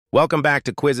Welcome back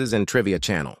to Quizzes and Trivia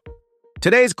Channel.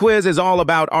 Today's quiz is all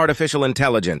about artificial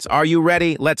intelligence. Are you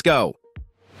ready? Let's go.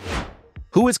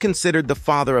 Who is considered the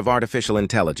father of artificial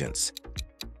intelligence?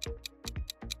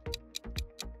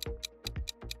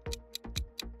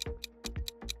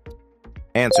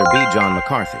 Answer B. John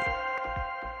McCarthy.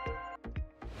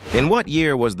 In what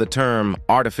year was the term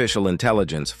artificial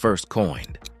intelligence first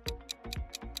coined?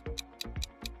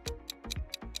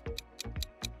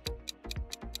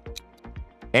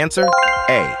 Answer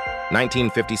A.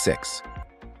 1956.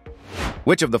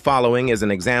 Which of the following is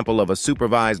an example of a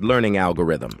supervised learning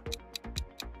algorithm?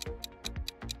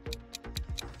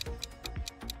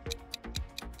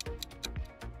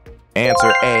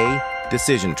 Answer A.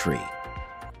 Decision tree.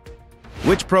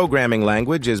 Which programming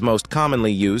language is most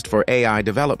commonly used for AI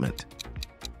development?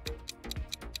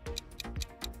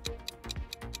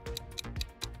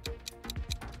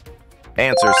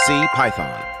 Answer C.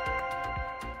 Python.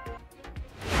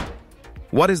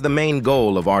 What is the main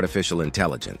goal of artificial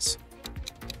intelligence?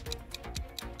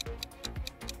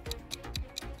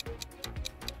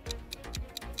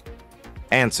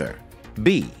 Answer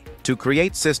B. To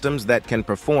create systems that can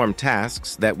perform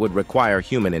tasks that would require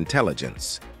human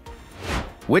intelligence.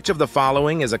 Which of the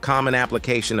following is a common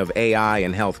application of AI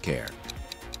in healthcare?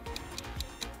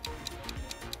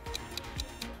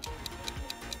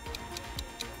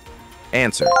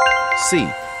 Answer C.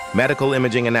 Medical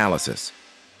imaging analysis.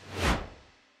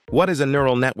 What is a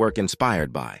neural network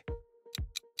inspired by?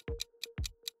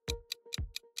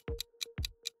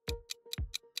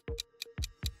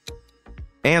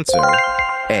 Answer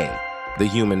A. The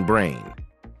human brain.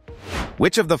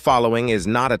 Which of the following is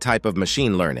not a type of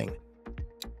machine learning?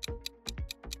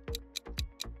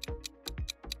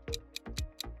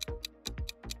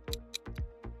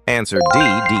 Answer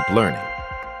D. Deep learning.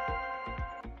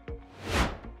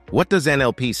 What does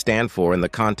NLP stand for in the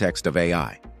context of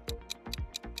AI?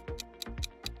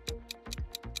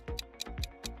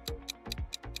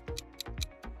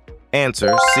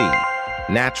 Answer C.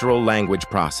 Natural language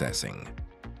processing.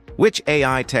 Which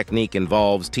AI technique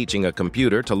involves teaching a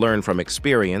computer to learn from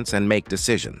experience and make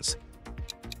decisions?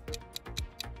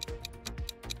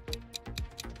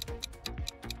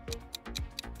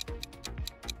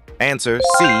 Answer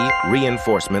C.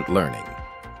 Reinforcement learning.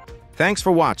 Thanks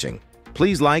for watching.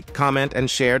 Please like, comment, and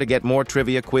share to get more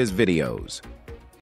trivia quiz videos.